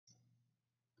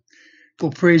Well,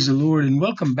 praise the Lord, and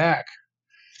welcome back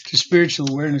to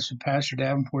Spiritual Awareness with Pastor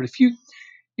Davenport.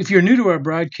 If you're new to our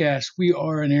broadcast, we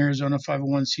are an Arizona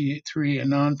 501c3, a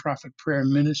nonprofit prayer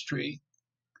ministry,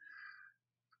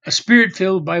 a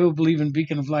spirit-filled, Bible-believing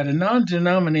beacon of light, a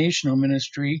non-denominational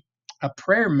ministry, a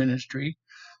prayer ministry,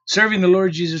 serving the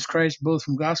Lord Jesus Christ both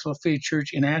from Gospel of Faith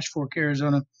Church in Ash Fork,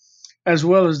 Arizona, as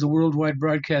well as the worldwide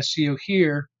broadcast CEO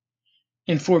here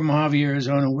in Fort Mojave,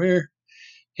 Arizona, where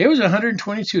it was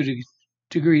 122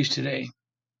 degrees today.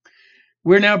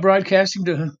 We're now broadcasting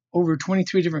to over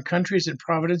 23 different countries and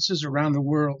provinces around the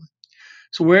world.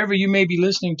 So wherever you may be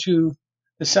listening to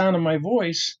the sound of my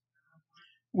voice,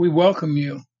 we welcome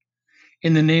you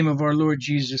in the name of our Lord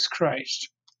Jesus Christ.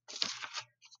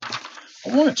 I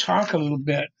want to talk a little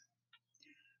bit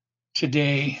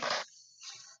today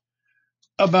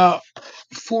about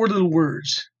four little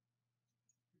words.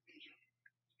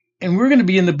 And we're going to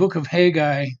be in the book of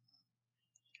Haggai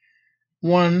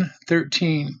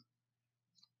 1:13.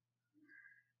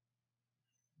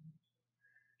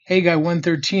 Haggai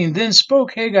 1:13. Then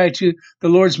spoke Haggai to the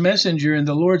Lord's messenger and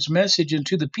the Lord's message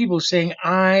unto the people, saying,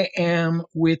 I am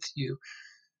with you.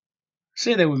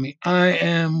 Say that with me. I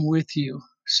am with you,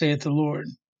 saith the Lord.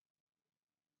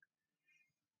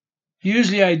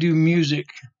 Usually I do music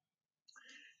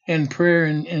and prayer,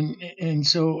 and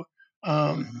so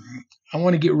I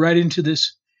want to get right into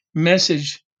this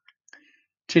message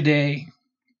today.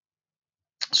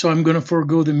 So I'm going to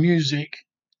forego the music,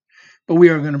 but we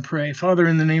are going to pray. Father,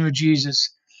 in the name of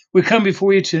Jesus, we come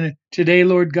before you today,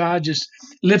 Lord God, just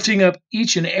lifting up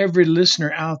each and every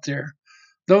listener out there,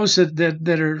 those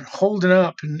that are holding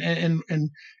up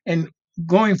and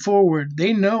going forward.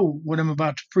 They know what I'm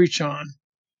about to preach on.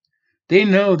 They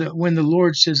know that when the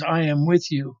Lord says, I am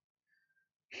with you,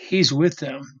 he's with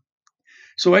them.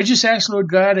 So I just ask, Lord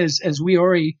God, as we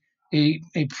are a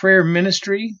prayer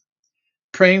ministry,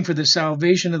 praying for the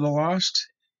salvation of the lost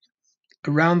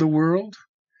around the world,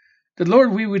 that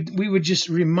Lord, we would just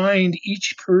remind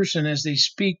each person as they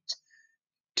speak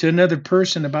to another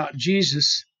person about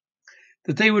Jesus,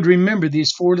 that they would remember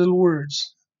these four little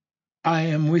words: I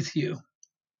am with you.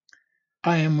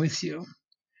 I am with you.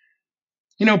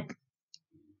 You know,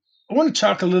 I want to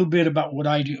talk a little bit about what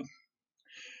I do.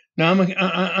 Now,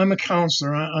 I'm a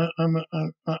counselor.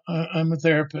 I'm a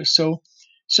therapist.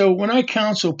 So when I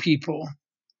counsel people,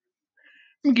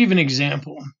 let me give an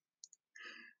example.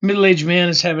 Middle-aged man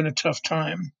is having a tough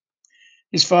time.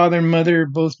 His father and mother are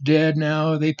both dead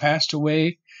now. They passed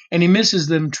away, and he misses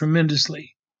them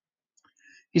tremendously.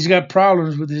 He's got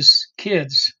problems with his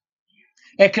kids,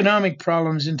 economic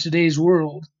problems in today's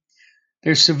world.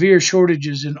 There's severe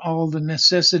shortages in all the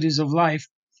necessities of life.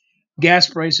 Gas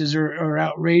prices are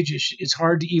outrageous. It's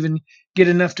hard to even get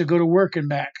enough to go to work and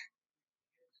back.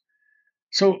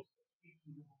 So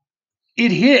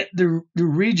it hit the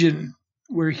region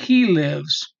where he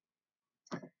lives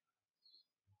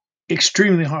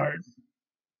extremely hard.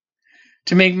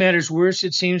 To make matters worse,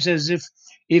 it seems as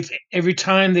if every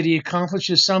time that he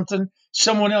accomplishes something,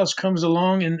 someone else comes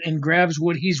along and grabs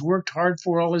what he's worked hard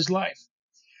for all his life.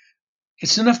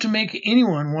 It's enough to make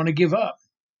anyone want to give up.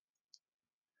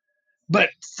 But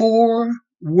four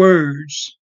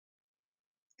words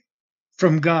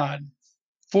from God,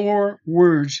 four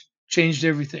words changed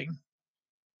everything.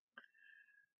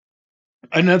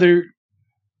 I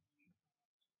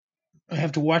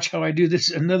have to watch how I do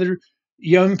this. Another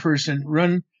young person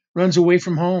runs away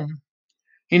from home.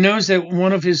 He knows that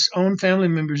one of his own family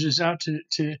members is out to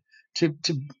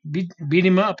beat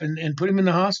him up and put him in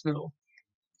the hospital,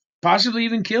 possibly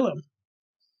even kill him.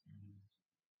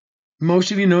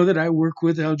 Most of you know that I work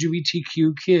with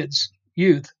LGBTQ kids,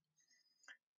 youth.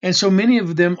 And so many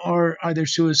of them are either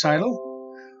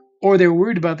suicidal or they're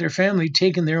worried about their family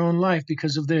taking their own life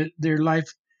because of their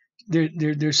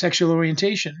sexual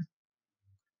orientation.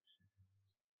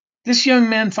 This young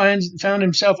man found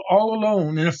himself all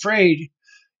alone and afraid,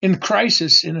 in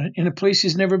crisis, in a place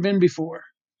he's never been before.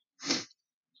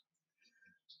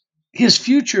 His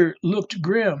future looked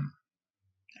grim.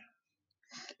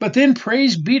 But then,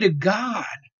 praise be to God,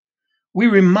 we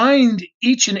remind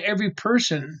each and every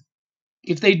person,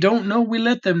 if they don't know, we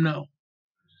let them know.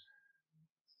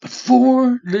 But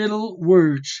four little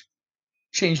words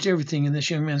changed everything in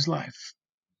this young man's life.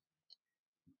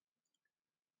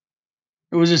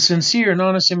 It was a sincere and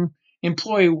honest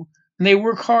employee, and they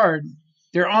work hard.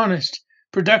 They're honest,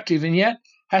 productive, and yet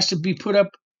has to be put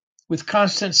up with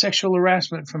constant sexual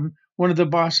harassment from one of the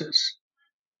bosses.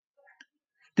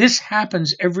 This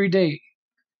happens every day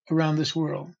around this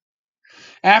world.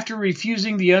 After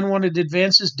refusing the unwanted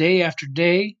advances day after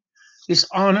day, this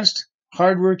honest,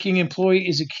 hardworking employee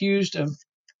is accused of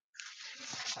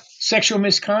sexual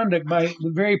misconduct by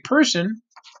the very person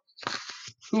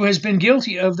who has been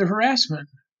guilty of the harassment.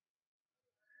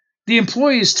 The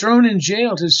employee is thrown in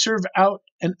jail to serve out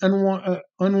an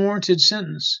unwarranted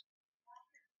sentence.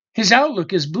 His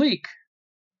outlook is bleak,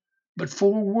 but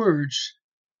four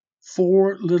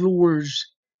little words,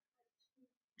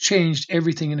 changed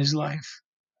everything in his life.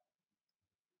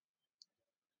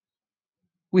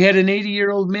 We had an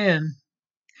 80-year-old man.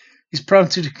 He's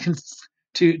prompted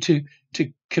to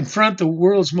confront the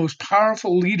world's most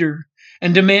powerful leader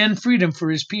and demand freedom for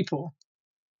his people.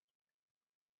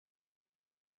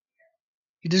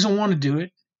 He doesn't want to do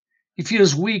it. He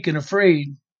feels weak and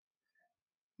afraid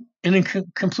and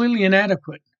completely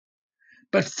inadequate.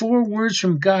 But four words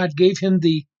from God gave him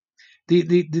the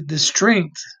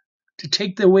strength to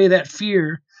take away that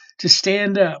fear, to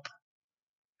stand up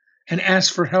and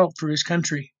ask for help for his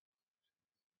country.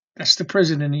 That's the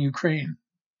president of Ukraine.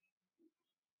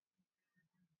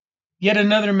 Yet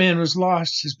another man was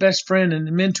lost, his best friend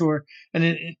and mentor,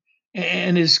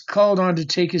 and is called on to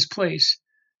take his place.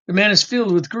 The man is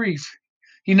filled with grief.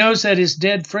 He knows that his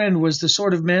dead friend was the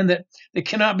sort of man that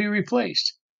cannot be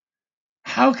replaced.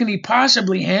 How can he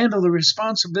possibly handle the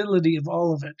responsibility of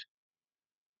all of it?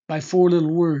 By four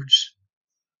little words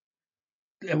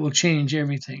that will change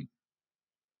everything.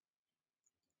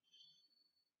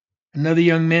 Another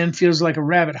young man feels like a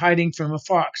rabbit hiding from a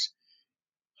fox.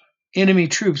 Enemy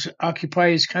troops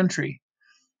occupy his country.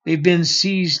 They've been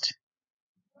seizing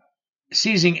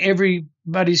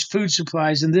everybody's food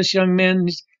supplies, and this young man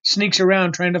sneaks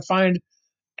around trying to find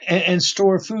and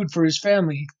store food for his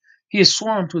family. He is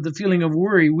swamped with a feeling of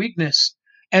worry, weakness,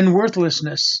 and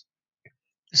worthlessness.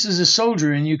 This is a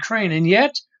soldier in Ukraine, and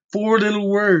yet four little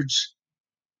words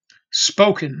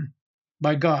spoken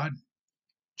by God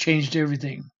changed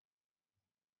everything.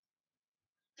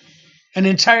 An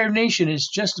entire nation is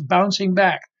just bouncing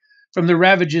back from the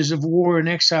ravages of war and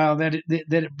exile that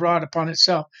it brought upon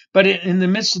itself. But in the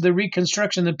midst of the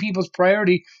reconstruction, the people's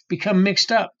priority become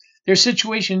mixed up. Their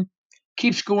situation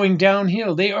keeps going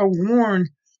downhill. They are warned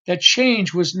that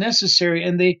change was necessary,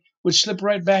 and they would slip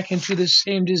right back into the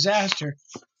same disaster.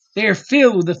 They are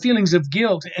filled with the feelings of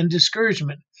guilt and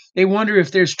discouragement. They wonder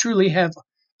if there's truly have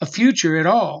a future at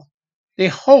all. They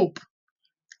hope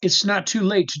it's not too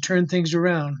late to turn things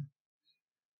around.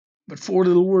 But four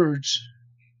little words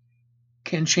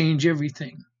can change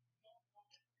everything.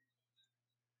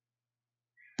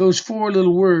 Those four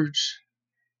little words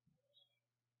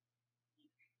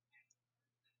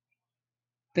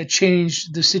that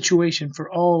changed the situation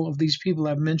for all of these people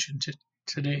I've mentioned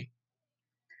today.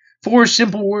 Four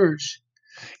simple words.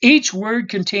 Each word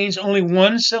contains only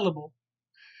one syllable.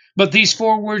 But these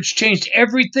four words changed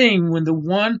everything when the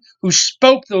one who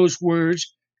spoke those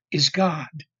words is God.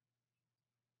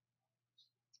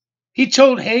 He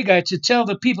told Haggai to tell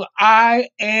the people, I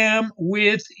am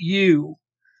with you.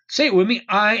 Say it with me,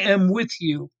 I am with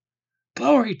you.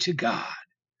 Glory to God.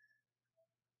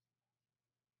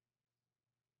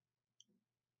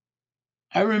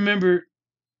 I remember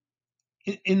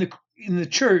in the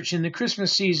church, in the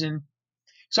Christmas season,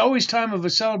 it's always time of a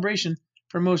celebration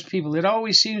for most people. It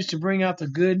always seems to bring out the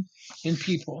good in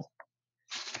people.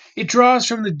 It draws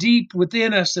from the deep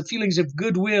within us the feelings of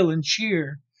goodwill and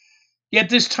cheer. Yet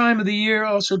this time of the year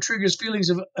also triggers feelings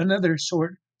of another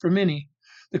sort for many.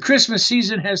 The Christmas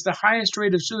season has the highest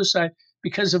rate of suicide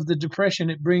because of the depression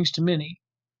it brings to many.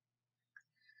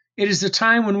 It is the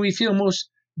time when we feel most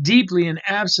deeply in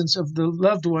absence of the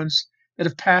loved ones that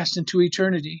have passed into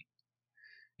eternity.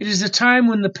 It is the time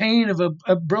when the pain of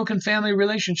a broken family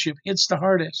relationship hits the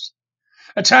hardest.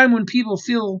 A time when people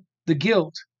feel the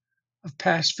guilt of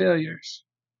past failures.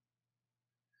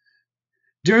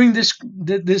 During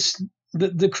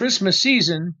the Christmas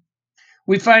season,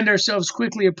 we find ourselves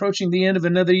quickly approaching the end of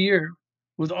another year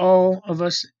with all of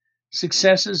us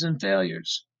successes and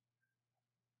failures.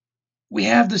 We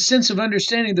have the sense of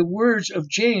understanding the words of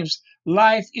James,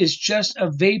 life is just a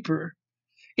vapor.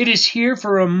 It is here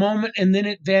for a moment and then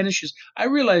it vanishes. I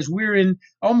realize we're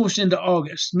almost into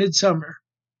August, midsummer.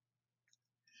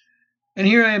 And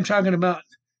here I am talking about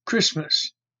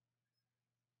Christmas.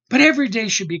 But every day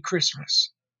should be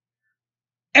Christmas.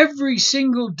 Every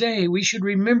single day we should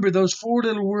remember those four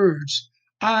little words,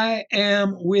 I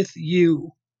am with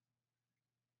you.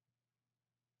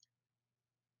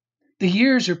 The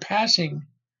years are passing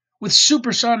with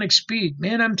supersonic speed.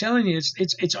 Man, I'm telling you,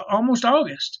 it's almost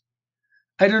August.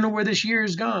 I don't know where this year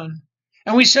has gone.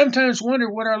 And we sometimes wonder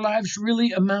what our lives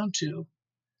really amount to.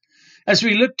 As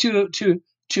we look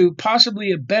to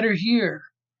possibly a better year,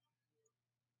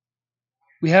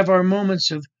 we have our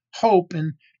moments of hope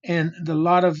and the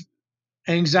lot of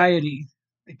anxiety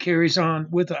It carries on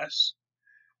with us.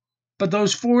 But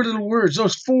those four little words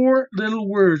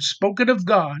spoken of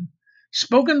God,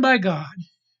 spoken by God,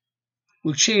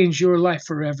 will change your life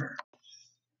forever.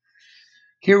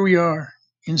 Here we are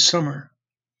in summer.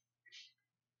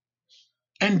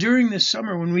 And during this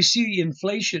summer, when we see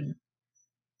inflation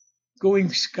going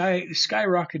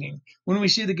skyrocketing, when we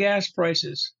see the gas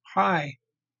prices high,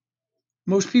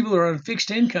 most people are on fixed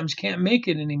incomes, can't make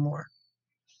it anymore.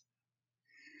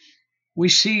 We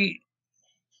see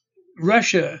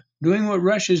Russia doing what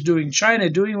Russia's doing, China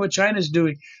doing what China's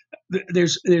doing.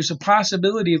 There's a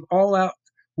possibility of all-out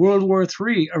World War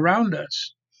III around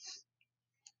us.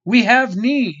 We have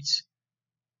needs,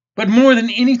 but more than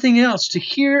anything else, to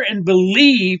hear and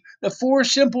believe the four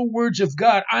simple words of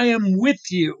God: I am with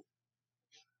you.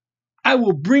 I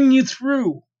will bring you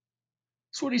through.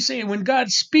 That's what he's saying. When God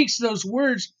speaks those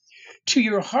words to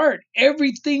your heart,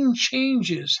 everything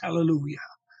changes. Hallelujah.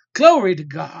 Glory to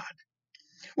God.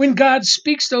 When God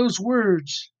speaks those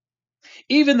words,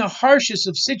 even the harshest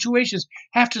of situations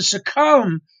have to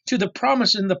succumb to the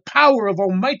promise and the power of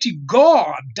Almighty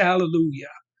God.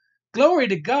 Hallelujah. Glory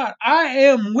to God. I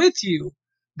am with you,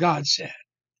 God said.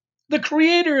 The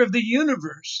creator of the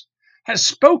universe has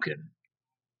spoken.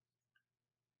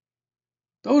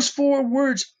 Those four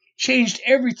words changed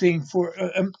everything for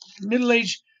a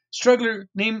middle-aged struggler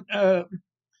named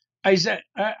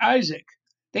Isaac.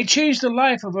 They changed the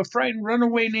life of a frightened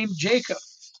runaway named Jacob.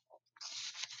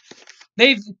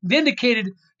 They've vindicated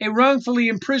a wrongfully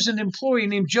imprisoned employee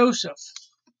named Joseph.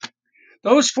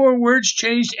 Those four words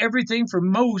changed everything for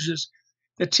Moses,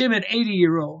 the timid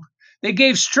 80-year-old. They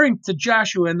gave strength to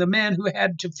Joshua and the man who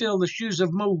had to fill the shoes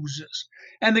of Moses.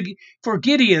 And for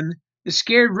Gideon, the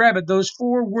scared rabbit, those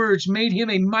four words made him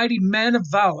a mighty man of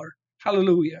valor.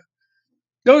 Hallelujah.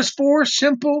 Those four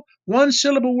simple,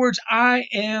 one-syllable words, I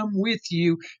am with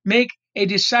you, make a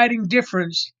deciding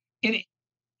difference in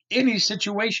any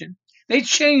situation. They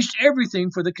changed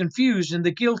everything for the confused and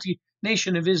the guilty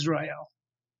nation of Israel.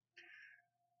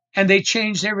 And they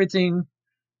changed everything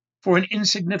for an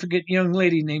insignificant young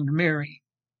lady named Mary.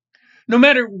 No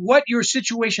matter what your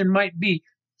situation might be,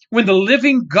 when the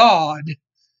living God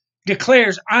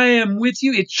declares, I am with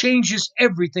you, it changes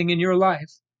everything in your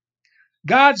life.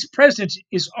 God's presence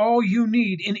is all you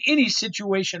need in any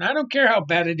situation. I don't care how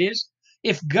bad it is.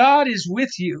 If God is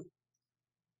with you,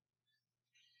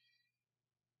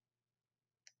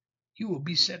 you will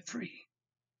be set free.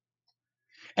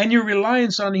 And your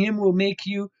reliance on Him will make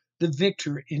you the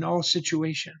victor in all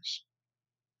situations.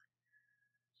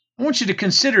 I want you to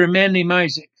consider a man named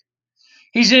Isaac.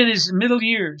 He's in his middle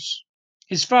years.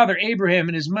 His father Abraham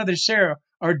and his mother Sarah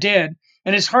are dead,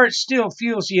 and his heart still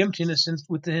feels the emptiness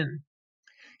within.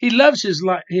 He loves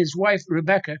his wife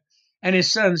Rebekah and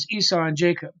his sons Esau and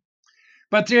Jacob.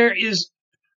 But there is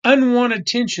unwanted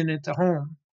tension at the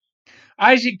home.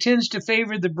 Isaac tends to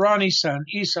favor the brawny son,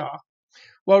 Esau,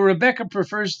 while Rebekah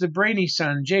prefers the brainy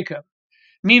son, Jacob.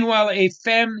 Meanwhile, a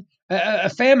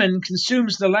famine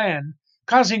consumes the land,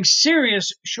 causing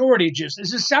serious shortages.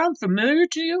 Does this sound familiar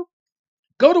to you?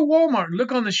 Go to Walmart and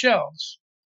look on the shelves.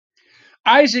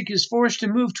 Isaac is forced to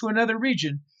move to another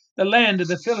region, the land of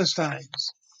the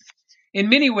Philistines. In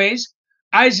many ways,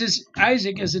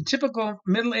 Isaac is a typical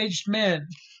middle-aged man.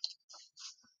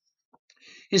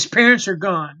 His parents are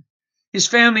gone. His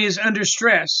family is under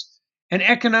stress, and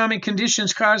economic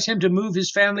conditions cause him to move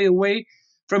his family away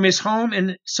from his home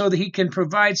and so that he can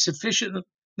provide sufficiently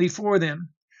for them.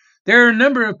 There are a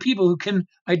number of people who can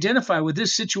identify with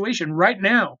this situation right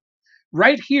now,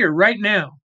 right here, right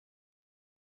now,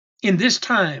 in this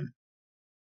time.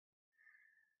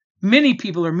 Many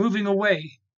people are moving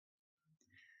away,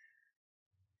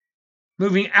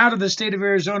 moving out of the state of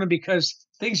Arizona because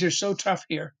things are so tough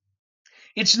here.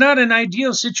 It's not an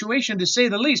ideal situation, to say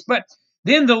the least, but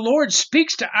then the Lord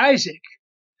speaks to Isaac,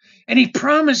 and he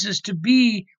promises to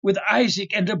be with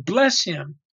Isaac and to bless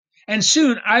him. And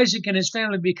soon Isaac and his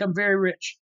family become very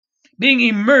rich. Being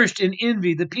immersed in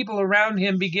envy, the people around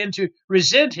him begin to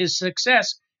resent his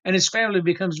success, and his family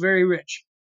becomes very rich.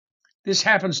 This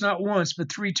happens not once, but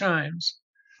 3 times.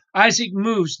 Isaac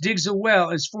moves, digs a well,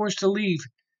 is forced to leave,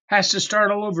 has to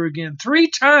start all over again 3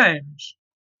 times.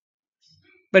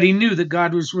 But he knew that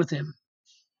God was with him.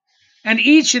 And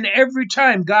each and every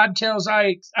time God tells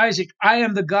Isaac, I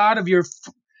am the God of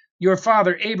your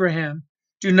father Abraham.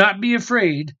 Do not be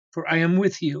afraid, for I am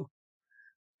with you.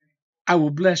 I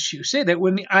will bless you. Say that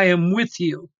with me. I am with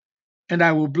you, and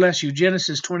I will bless you.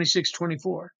 Genesis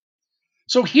 26:24.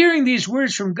 So hearing these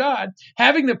words from God,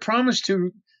 having the promise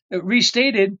to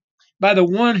restated by the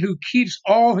one who keeps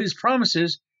all his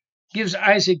promises, gives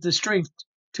Isaac the strength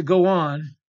to go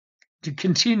on to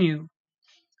continue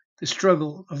the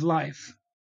struggle of life.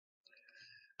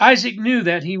 Isaac knew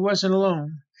that he wasn't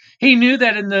alone. He knew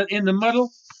that in the middle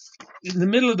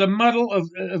of the muddle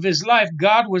of his life,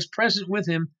 God was present with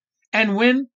him. And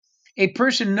when a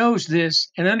person knows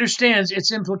this and understands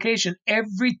its implication,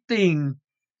 everything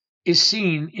is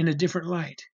seen in a different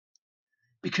light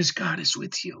because God is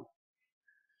with you.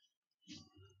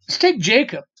 Let's take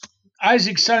Jacob,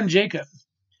 Isaac's son Jacob.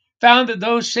 Found that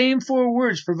those same 4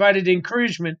 words provided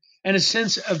encouragement and a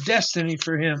sense of destiny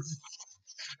for him.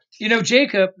 You know,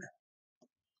 Jacob,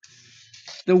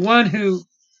 the one who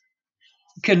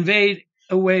conveyed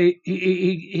away,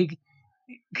 he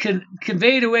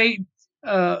conveyed away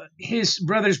his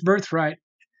brother's birthright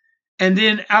and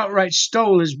then outright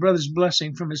stole his brother's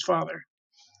blessing from his father.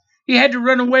 He had to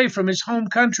run away from his home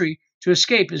country to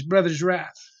escape his brother's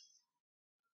wrath.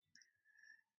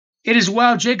 It is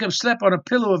while Jacob slept on a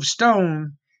pillow of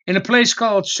stone in a place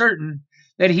called Certain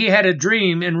that he had a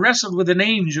dream and wrestled with an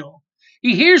angel.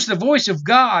 He hears the voice of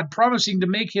God promising to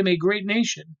make him a great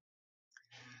nation.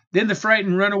 Then the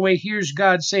frightened runaway hears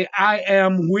God say, I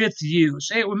am with you.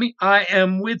 Say it with me. I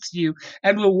am with you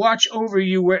and will watch over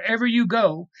you wherever you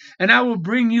go, and I will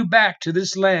bring you back to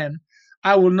this land.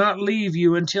 I will not leave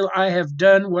you until I have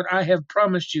done what I have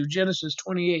promised you. Genesis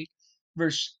 28,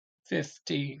 verse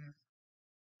 15.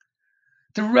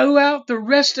 Throughout the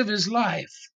rest of his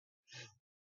life,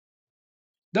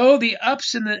 through the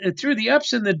ups and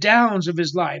the downs of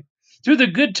his life, through the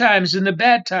good times and the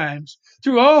bad times,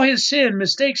 through all his sin,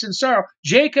 mistakes, and sorrow,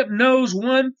 Jacob knows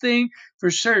one thing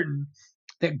for certain,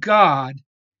 that God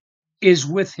is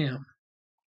with him.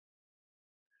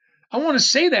 I want to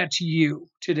say that to you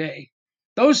today,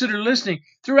 those that are listening,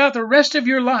 throughout the rest of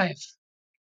your life,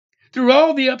 through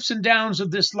all the ups and downs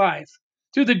of this life,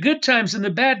 through the good times and the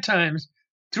bad times,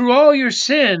 through all your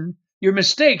sin, your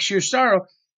mistakes, your sorrow,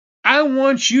 I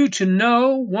want you to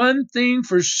know one thing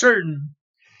for certain,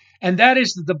 and that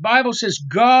is that the Bible says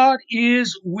God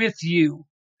is with you.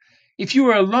 If you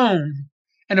are alone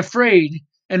and afraid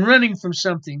and running from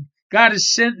something, God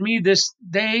has sent me this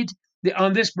day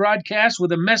on this broadcast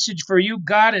with a message for you.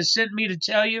 God has sent me to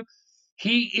tell you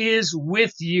He is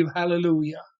with you.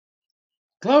 Hallelujah.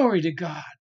 Glory to God.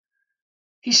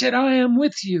 He said, I am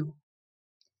with you.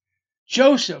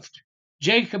 Joseph,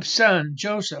 Jacob's son,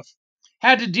 Joseph,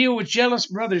 had to deal with jealous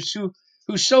brothers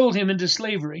who sold him into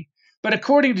slavery. But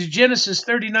according to Genesis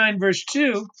 39, verse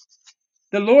 2,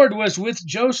 the Lord was with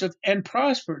Joseph and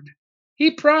prospered.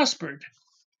 He prospered.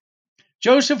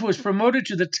 Joseph was promoted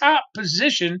to the top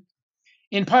position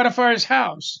in Potiphar's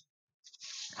house.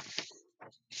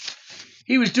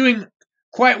 He was doing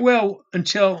quite well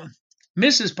until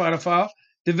Mrs. Potiphar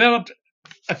developed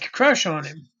a crush on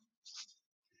him.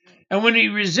 And when he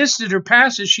resisted her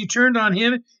passes, she turned on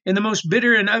him in the most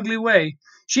bitter and ugly way.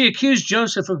 She accused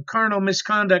Joseph of carnal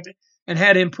misconduct and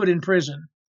had him put in prison.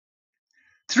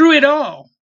 Through it all,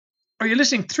 are you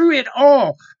listening? Through it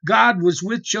all, God was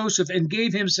with Joseph and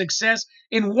gave him success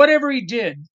in whatever he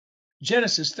did.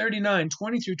 Genesis 39,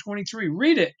 20 through 23.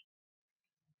 Read it.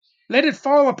 Let it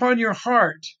fall upon your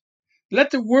heart.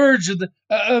 Let the words of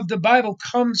the Bible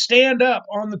come stand up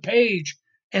on the page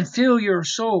and fill your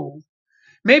soul.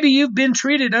 Maybe you've been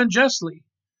treated unjustly.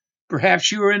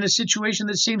 Perhaps you are in a situation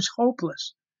that seems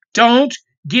hopeless. Don't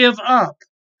give up.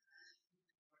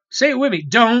 Say it with me.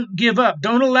 Don't give up.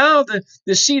 Don't allow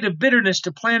the seed of bitterness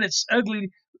to plant its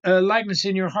ugly likeness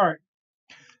in your heart.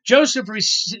 Joseph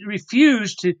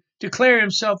refused to declare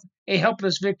himself a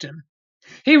helpless victim.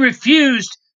 He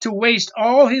refused to waste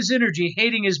all his energy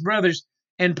hating his brothers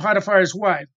and Potiphar's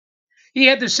wife. He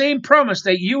had the same promise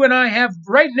that you and I have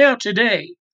right now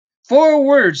today. 4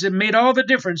 words that made all the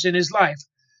difference in his life.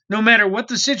 No matter what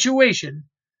the situation,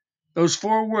 those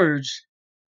 4 words,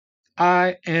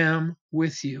 I am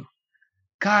with you.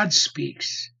 God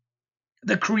speaks,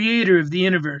 the creator of the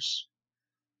universe,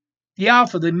 the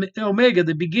Alpha, the Omega,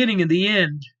 the beginning and the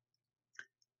end.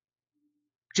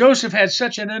 Joseph had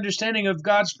such an understanding of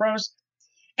God's promise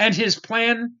and his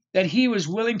plan that he was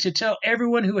willing to tell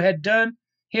everyone who had done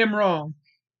him wrong,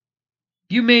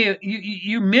 you meant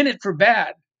it for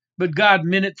bad, but God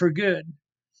meant it for good.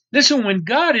 Listen, when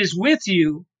God is with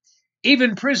you,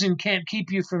 even prison can't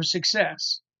keep you from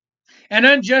success. And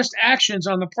unjust actions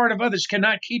on the part of others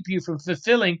cannot keep you from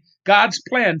fulfilling God's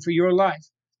plan for your life.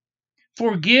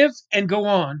 Forgive and go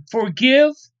on.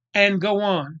 Forgive and go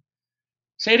on.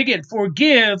 Say it again.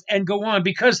 Forgive and go on,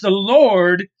 because the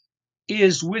Lord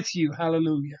is with you.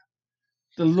 Hallelujah.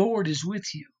 The Lord is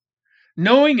with you.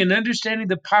 Knowing and understanding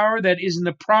the power that is in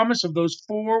the promise of those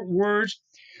 4 words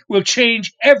will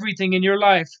change everything in your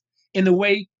life, in the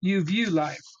way you view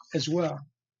life as well.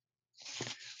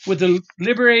 with the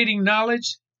liberating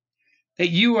knowledge that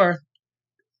you are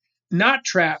not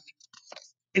trapped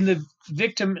in the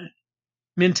victim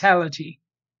mentality.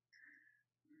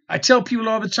 I tell people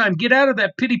all the time, get out of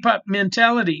that pity pot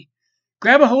mentality.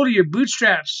 Grab a hold of your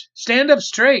bootstraps, stand up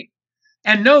straight,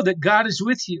 and know that God is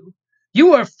with you.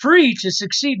 You are free to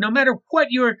succeed no matter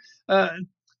what your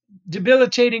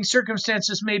debilitating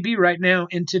circumstances may be right now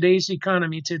in today's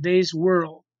economy, today's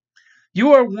world.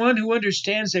 You are one who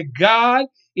understands that God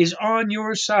is on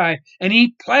your side and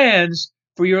He plans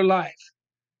for your life.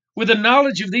 With the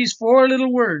knowledge of these four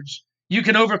little words, you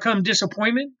can overcome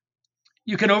disappointment,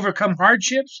 you can overcome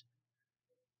hardships,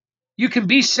 you can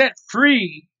be set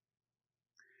free,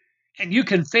 and you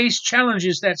can face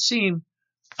challenges that seem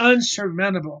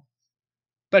unsurmountable.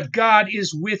 But God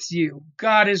is with you.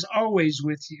 God is always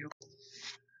with you.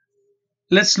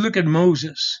 Let's look at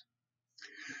Moses.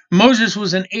 Moses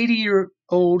was an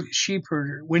 80-year-old sheep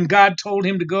herder when God told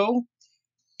him to go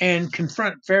and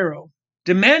confront Pharaoh,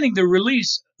 demanding the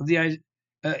release of the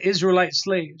Israelite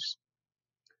slaves.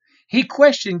 He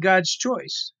questioned God's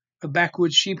choice, a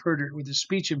backwoods sheep herder with a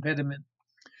speech impediment.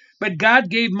 But God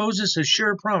gave Moses a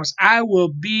sure promise, I will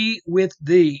be with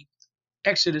thee.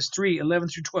 Exodus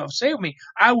 3:11-12. Say with me,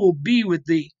 I will be with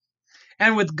thee.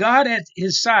 And with God at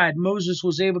his side, Moses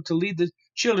was able to lead the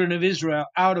children of Israel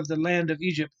out of the land of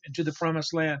Egypt into the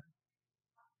promised land.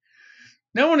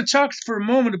 Now I want to talk for a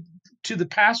moment to the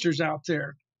pastors out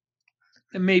there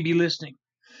that may be listening.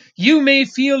 You may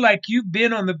feel like you've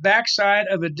been on the backside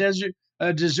of a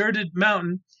deserted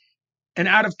mountain and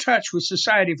out of touch with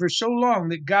society for so long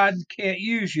that God can't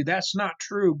use you. That's not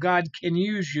true. God can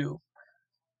use you.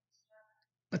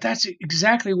 But that's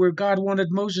exactly where God wanted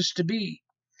Moses to be.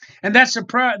 And that's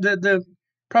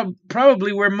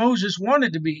probably where Moses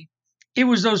wanted to be. It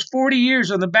was those 40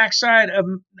 years on the backside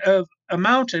of a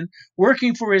mountain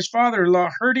working for his father-in-law,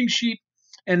 herding sheep,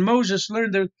 and Moses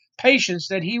learned the patience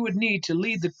that he would need to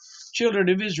lead the children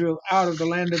of Israel out of the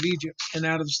land of Egypt and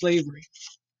out of slavery.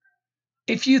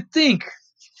 If you think,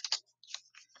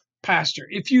 Pastor,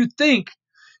 if you think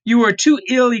you are too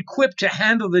ill-equipped to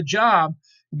handle the job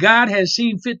God has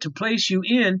seen fit to place you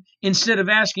in, instead of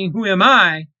asking, who am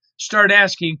I? Start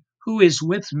asking, who is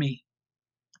with me?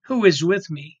 Who is with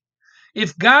me?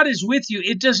 If God is with you,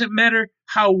 it doesn't matter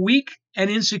how weak and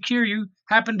insecure you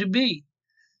happen to be.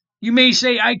 You may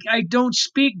say, I don't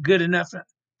speak good enough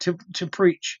to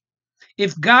preach.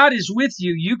 If God is with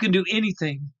you, you can do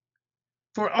anything.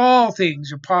 For all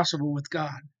things are possible with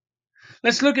God.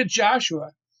 Let's look at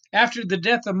Joshua. After the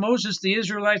death of Moses, the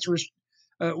Israelites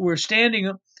were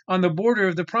standing on the border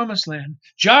of the promised land.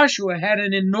 Joshua had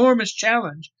an enormous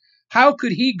challenge. How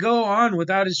could he go on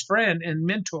without his friend and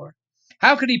mentor?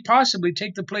 How could he possibly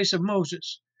take the place of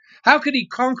Moses? How could he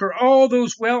conquer all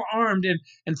those well-armed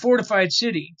and fortified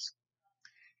cities?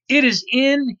 It is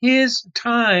in his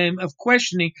time of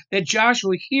questioning that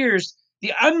Joshua hears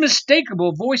the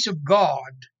unmistakable voice of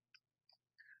God.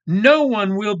 No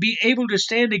one will be able to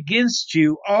stand against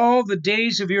you all the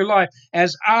days of your life.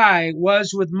 As I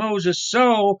was with Moses,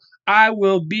 so I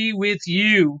will be with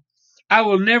you. I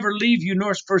will never leave you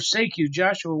nor forsake you.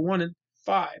 Joshua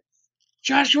 1:5.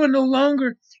 Joshua no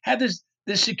longer had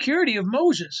the security of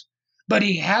Moses, but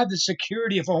he had the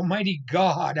security of Almighty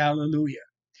God. Hallelujah.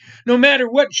 No matter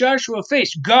what Joshua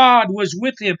faced, God was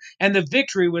with him and the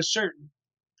victory was certain.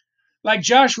 Like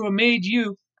Joshua made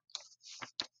you,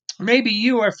 maybe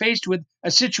you are faced with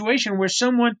a situation where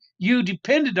someone you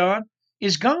depended on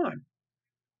is gone.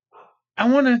 I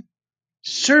want to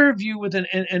serve you with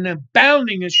an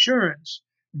abounding assurance.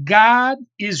 God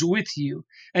is with you,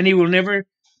 and He will never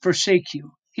forsake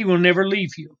you. He will never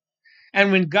leave you.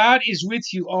 And when God is with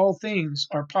you, all things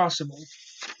are possible.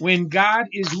 When God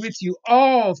is with you,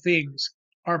 all things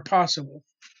are possible.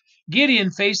 Gideon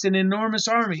faced an enormous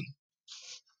army,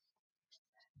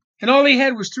 and all he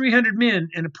had was 300 men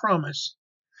and a promise.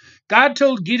 God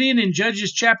told Gideon in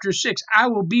Judges chapter 6, I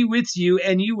will be with you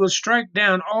and you will strike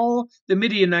down all the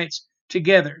Midianites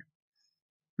together.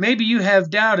 Maybe you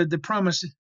have doubted the promise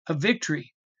of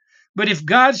victory, but if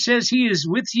God says He is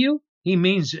with you, He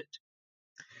means it.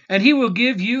 And He will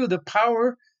give you the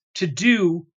power to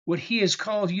do what He has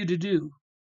called you to do.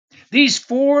 These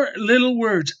four little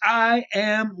words, I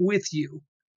am with you.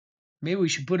 Maybe we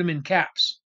should put them in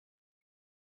caps.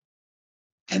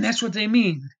 And that's what they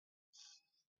mean.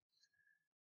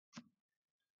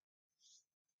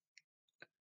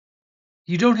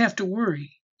 You don't have to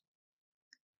worry.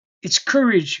 It's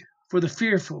courage for the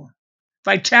fearful,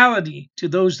 vitality to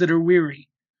those that are weary,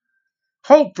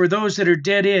 hope for those that are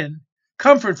dead end,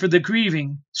 comfort for the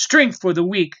grieving, strength for the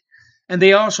weak, and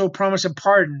they also promise a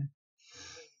pardon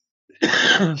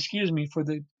excuse me, for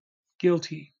the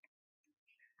guilty.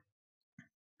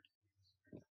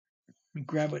 Let me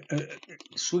grab a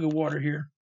swig of water here.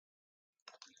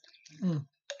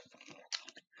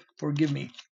 Forgive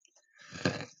me.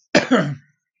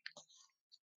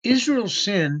 Israel's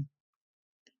sin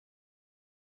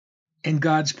and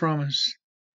God's promise.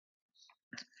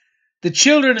 The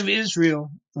children of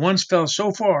Israel once fell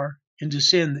so far into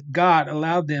sin that God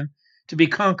allowed them to be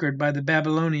conquered by the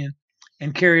Babylonian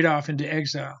and carried off into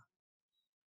exile.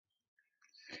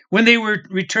 When they were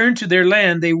returned to their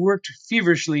land, they worked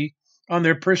feverishly on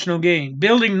their personal gain,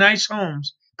 building nice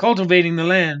homes, cultivating the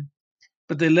land,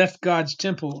 but they left God's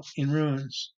temple in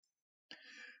ruins.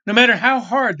 No matter how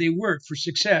hard they worked for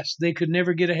success, they could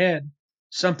never get ahead.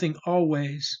 Something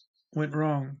always went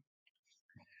wrong.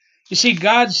 You see,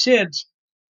 God sent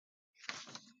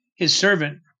his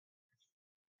servant,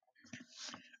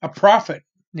 a prophet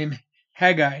named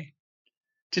Haggai,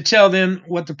 to tell them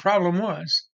what the problem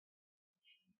was.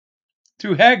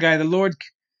 Through Haggai, the Lord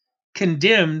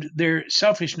condemned their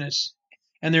selfishness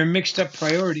and their mixed up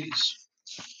priorities.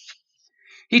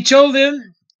 He told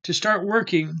them to start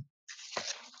working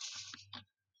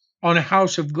on a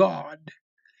house of God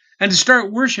and to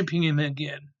start worshiping him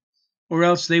again, or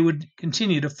else they would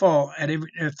continue to fail at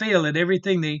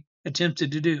everything they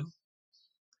attempted to do.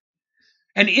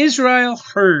 And Israel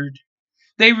heard.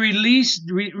 They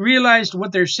realized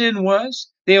what their sin was.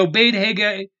 They obeyed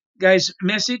Haggai's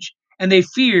message, and they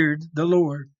feared the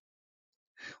Lord.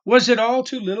 Was it all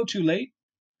too little too late?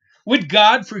 Would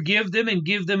God forgive them and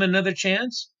give them another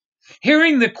chance?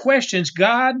 Hearing the questions,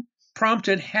 God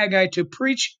prompted Haggai to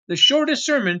preach the shortest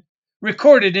sermon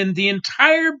recorded in the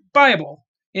entire Bible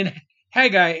in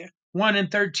Haggai 1 and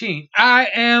 13. I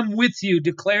am with you,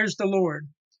 declares the Lord.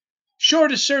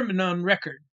 Shortest sermon on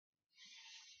record.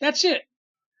 That's it.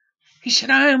 He said,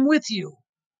 I am with you.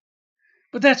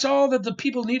 But that's all that the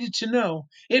people needed to know.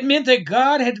 It meant that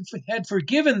God had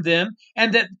forgiven them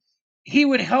and that he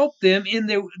would help them in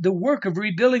the work of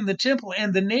rebuilding the temple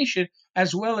and the nation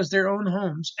as well as their own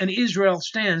homes. And Israel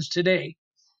stands today.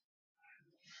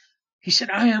 He said,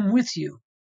 I am with you,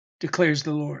 declares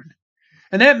the Lord.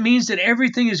 And that means that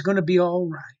everything is going to be all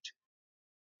right.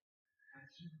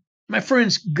 My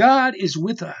friends, God is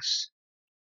with us.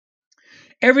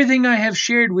 Everything I have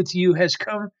shared with you has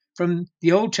come from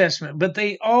the Old Testament, but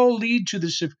they all lead to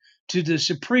the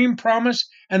supreme promise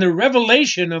and the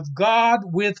revelation of God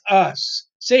with us.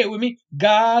 Say it with me,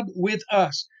 God with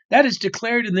us. That is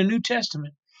declared in the New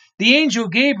Testament. The angel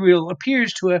Gabriel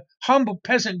appears to a humble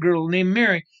peasant girl named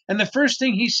Mary, and the first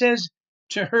thing he says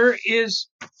to her is,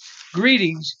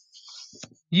 greetings,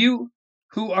 you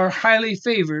who are highly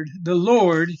favored, the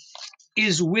Lord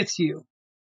is with you.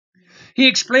 He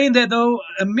explained that though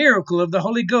a miracle of the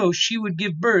Holy Ghost, she would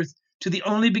give birth to the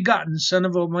only begotten Son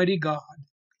of Almighty God.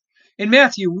 In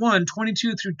Matthew 1,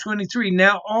 22 through 23,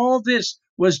 now all this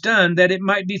was done that it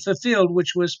might be fulfilled,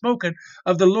 which was spoken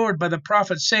of the Lord by the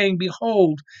prophet, saying,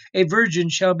 behold, a virgin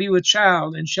shall be with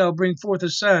child, and shall bring forth a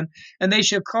son, and they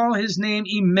shall call his name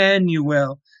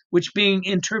Emmanuel, which being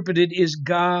interpreted is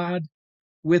God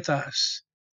with us.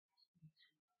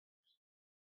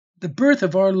 The birth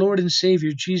of our Lord and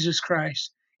Savior, Jesus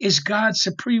Christ, is God's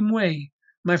supreme way,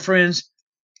 my friends,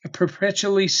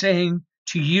 perpetually saying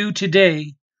to you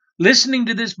today, listening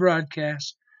to this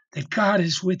broadcast, that God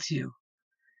is with you.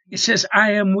 It says,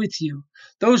 I am with you.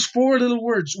 Those four little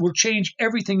words will change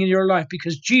everything in your life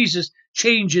because Jesus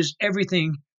changes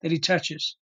everything that he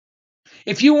touches.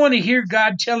 If you want to hear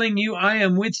God telling you, I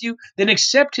am with you, then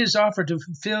accept his offer to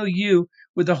fulfill you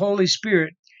with the Holy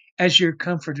Spirit as your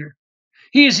comforter.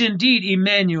 He is indeed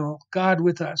Emmanuel, God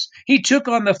with us. He took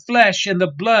on the flesh and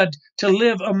the blood to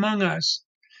live among us.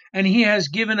 And he has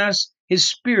given us his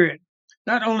Spirit,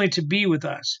 not only to be with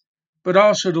us, but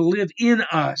also to live in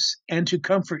us and to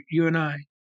comfort you and I.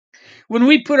 When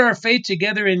we put our faith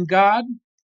together in God,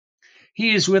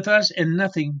 he is with us, and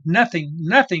nothing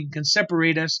can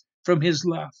separate us from his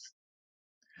love.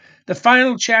 The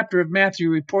final chapter of Matthew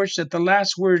reports that the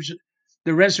last words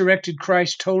the resurrected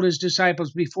Christ told his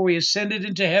disciples before he ascended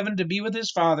into heaven to be with his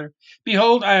Father,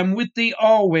 behold, I am with thee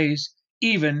always,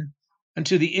 even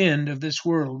unto the end of this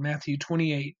world. Matthew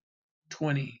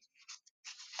 28:20.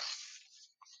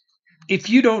 If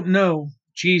you don't know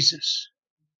Jesus,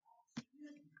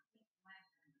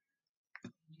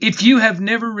 if you have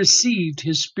never received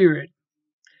his Spirit,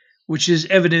 which is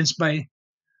evidenced by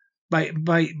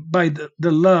the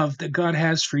love that God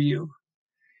has for you,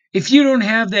 if you don't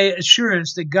have the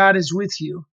assurance that God is with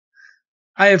you,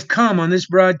 I have come on this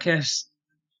broadcast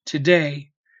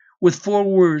today with 4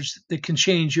 words that can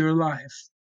change your life.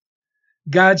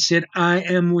 God said, I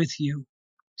am with you.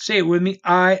 Say it with me.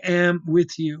 I am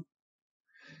with you.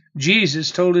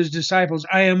 Jesus told his disciples,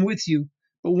 I am with you,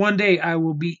 but one day I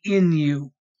will be in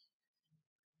you.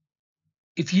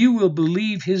 If you will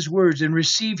believe his words and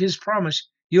receive his promise,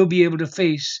 you'll be able to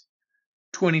face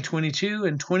 2022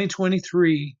 and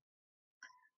 2023,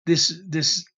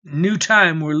 this new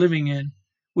time we're living in,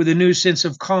 with a new sense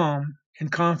of calm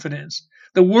and confidence.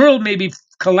 The world may be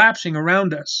collapsing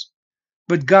around us,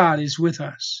 but God is with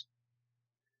us.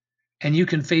 And you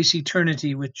can face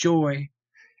eternity with joy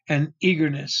and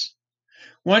eagerness.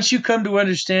 Once you come to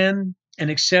understand and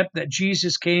accept that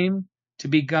Jesus came to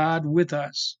be God with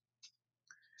us,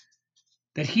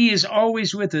 that he is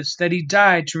always with us, that he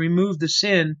died to remove the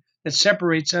sin that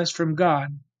separates us from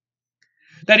God,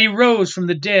 that he rose from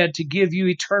the dead to give you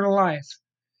eternal life,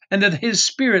 and that his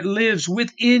Spirit lives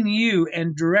within you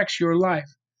and directs your life,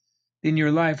 then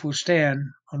your life will stand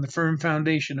on the firm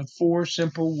foundation of 4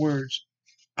 simple words: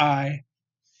 I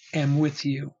am with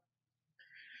you.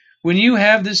 When you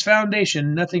have this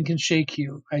foundation, nothing can shake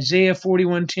you. Isaiah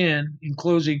 41:10, in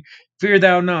closing, fear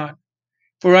thou not,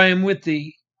 for I am with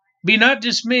thee. Be not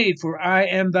dismayed, for I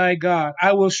am thy God.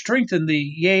 I will strengthen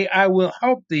thee, yea, I will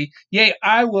help thee, yea,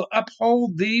 I will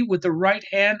uphold thee with the right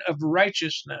hand of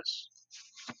righteousness.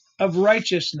 Of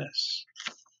righteousness.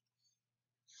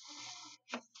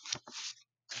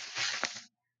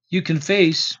 You can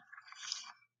face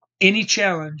any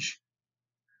challenge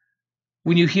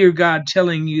when you hear God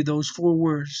telling you those 4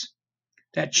 words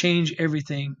that change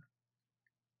everything.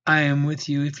 I am with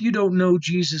you. If you don't know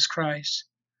Jesus Christ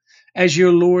as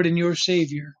your Lord and your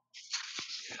Savior,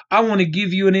 I want to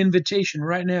give you an invitation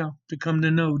right now to come to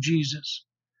know Jesus.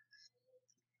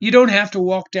 You don't have to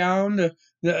walk down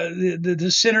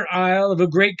the center aisle of a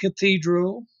great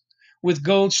cathedral with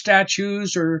gold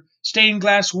statues or stained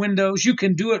glass windows. You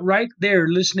can do it right there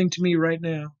listening to me right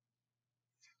now.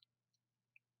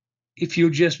 If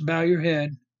you'll just bow your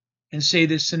head and say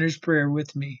this sinner's prayer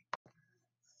with me.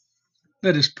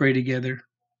 Let us pray together.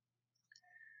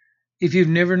 If you've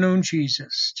never known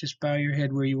Jesus, just bow your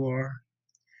head where you are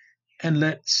and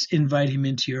let's invite him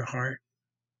into your heart.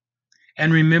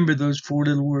 And remember those 4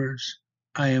 little words,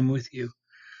 I am with you.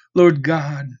 Lord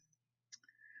God,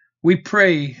 we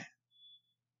pray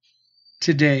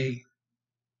today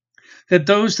that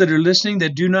those that are listening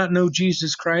that do not know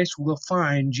Jesus Christ will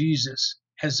find Jesus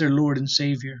as their Lord and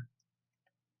Savior.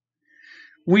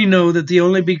 We know that the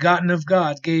only begotten of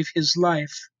God gave his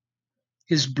life,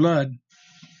 his blood,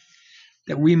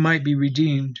 that we might be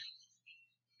redeemed,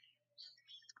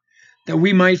 that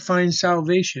we might find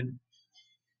salvation.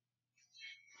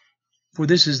 For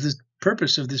this is the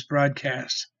purpose of this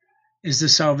broadcast, is the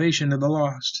salvation of the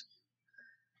lost.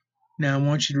 Now I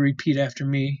want you to repeat after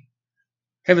me.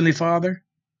 Heavenly Father,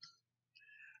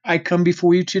 I come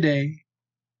before you today,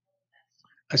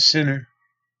 a sinner.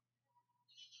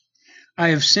 I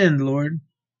have sinned, Lord,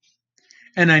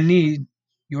 and I need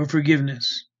your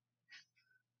forgiveness.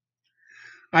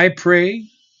 I pray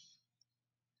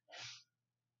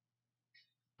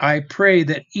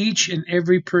that each and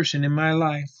every person in my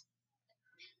life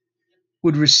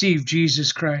would receive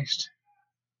Jesus Christ,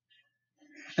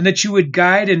 and that you would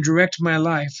guide and direct my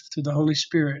life through the Holy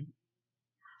Spirit.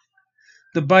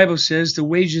 The Bible says the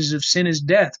wages of sin is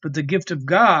death, but the gift of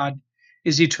God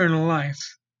is eternal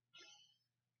life.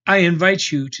 I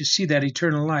invite you to see that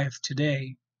eternal life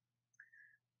today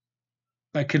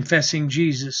by confessing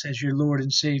Jesus as your Lord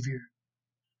and Savior.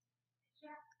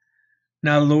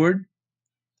 Now, Lord,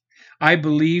 I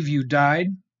believe you died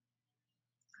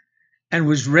and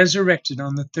was resurrected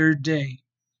on the 3rd day,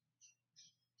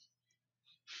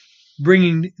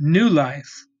 bringing new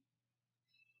life,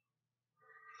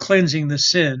 cleansing the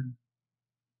sin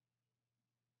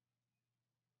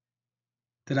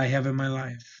that I have in my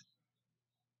life.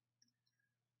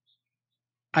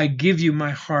 I give you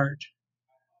my heart,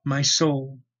 my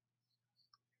soul.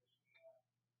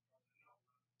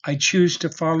 I choose to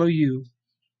follow you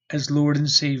as Lord and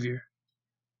Savior.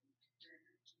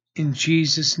 In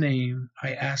Jesus' name,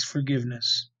 I ask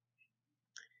forgiveness.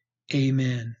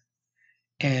 Amen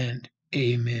and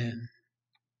amen.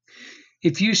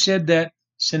 If you said that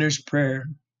sinner's prayer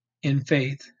in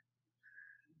faith,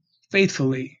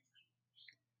 faithfully,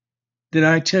 then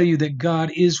I tell you that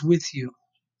God is with you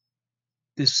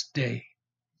this day.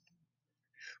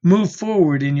 Move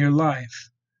forward in your life,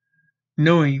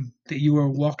 knowing that you are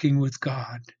walking with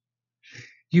God.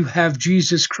 You have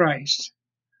Jesus Christ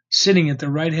sitting at the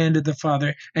right hand of the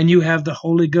Father, and you have the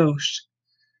Holy Ghost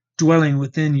dwelling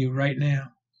within you right now.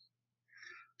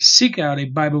 Seek out a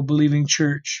Bible-believing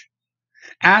church.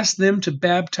 Ask them to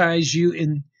baptize you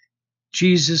in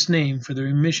Jesus' name for the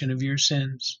remission of your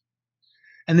sins.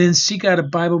 And then seek out a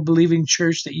Bible-believing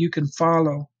church that you can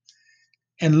follow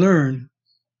and learn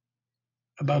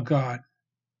about God.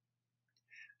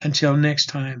 Until next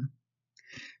time,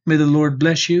 may the Lord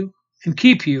bless you and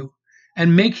keep you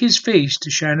and make his face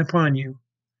to shine upon you,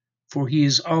 for he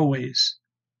is always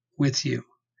with you.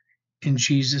 In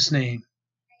Jesus' name,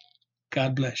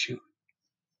 God bless you.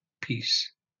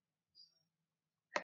 Peace.